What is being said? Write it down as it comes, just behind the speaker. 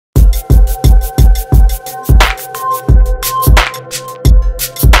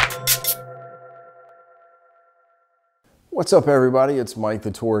What's up everybody, it's Mike the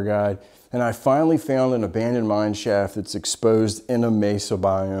tour guide, and I finally found an abandoned mine shaft that's exposed in a Mesa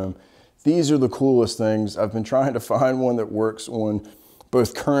biome. These are the coolest things. I've been trying to find one that works on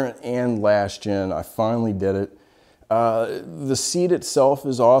both current and last gen. I finally did it. The seed itself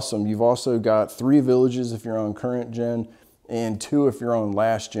is awesome. You've also got 3 villages if you're on current gen and 2 if you're on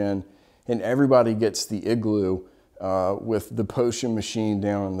last gen, and everybody gets the Igloo with the potion machine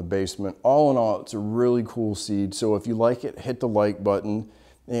down in the basement. All in all, it's a really cool seed. So if you like it, hit the like button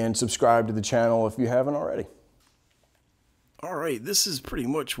and subscribe to the channel if you haven't already. All right, this is pretty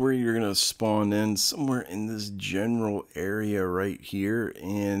much where you're gonna spawn in, somewhere in this general area right here.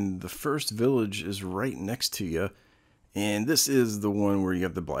 And the first village is right next to you. And this is the one where you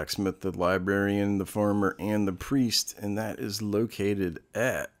have the blacksmith, the librarian, the farmer, and the priest. And that is located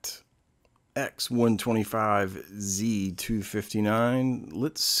at X125Z259.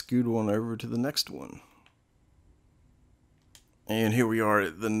 Let's scoot on over to the next one. And here we are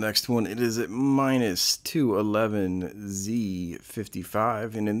at the next one. It is at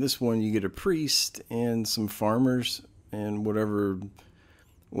 -211Z55. And in this one, you get a priest and some farmers and whatever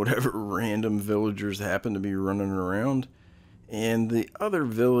random villagers happen to be running around. And the other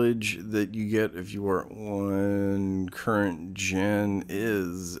village that you get if you are on current gen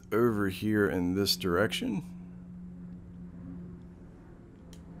is over here in this direction.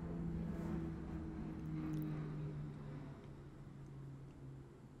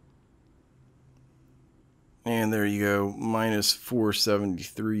 And there you go,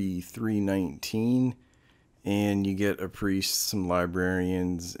 -473, 319. And you get a priest, some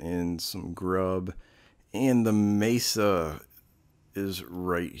librarians, and some grub. And the Mesa is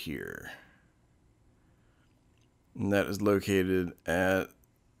right here. And that is located at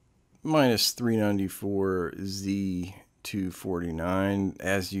 -394Z249.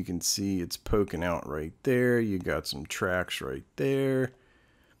 As you can see, it's poking out right there. You got some tracks right there.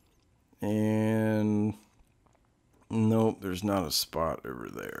 And nope, there's not a spot over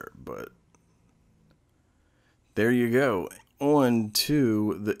there, but there you go. On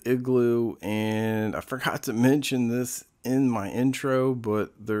to the Igloo, and I forgot to mention this in my intro,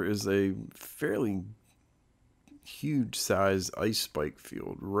 but there is a fairly huge sized ice spike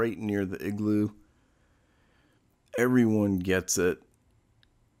field right near the Igloo. Everyone gets it,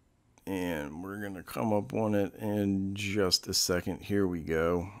 and we're gonna come up on it in just a second. Here we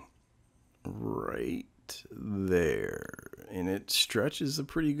go, right there, and it stretches a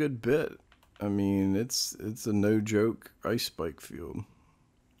pretty good bit. I mean, it's a no joke ice spike field.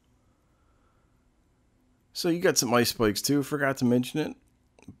 So you got some ice spikes too, forgot to mention it,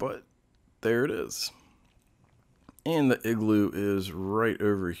 but there it is. And the Igloo is right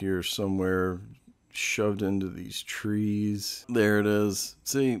over here somewhere, shoved into these trees. There it is.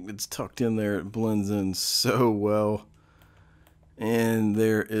 See, it's tucked in there, it blends in so well. And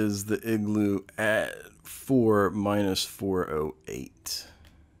there is the Igloo at 4-408.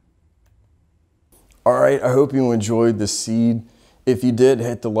 All right, I hope you enjoyed the seed. If you did,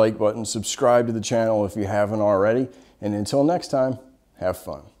 hit the like button, subscribe to the channel if you haven't already, and until next time, have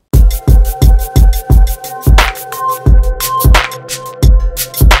fun.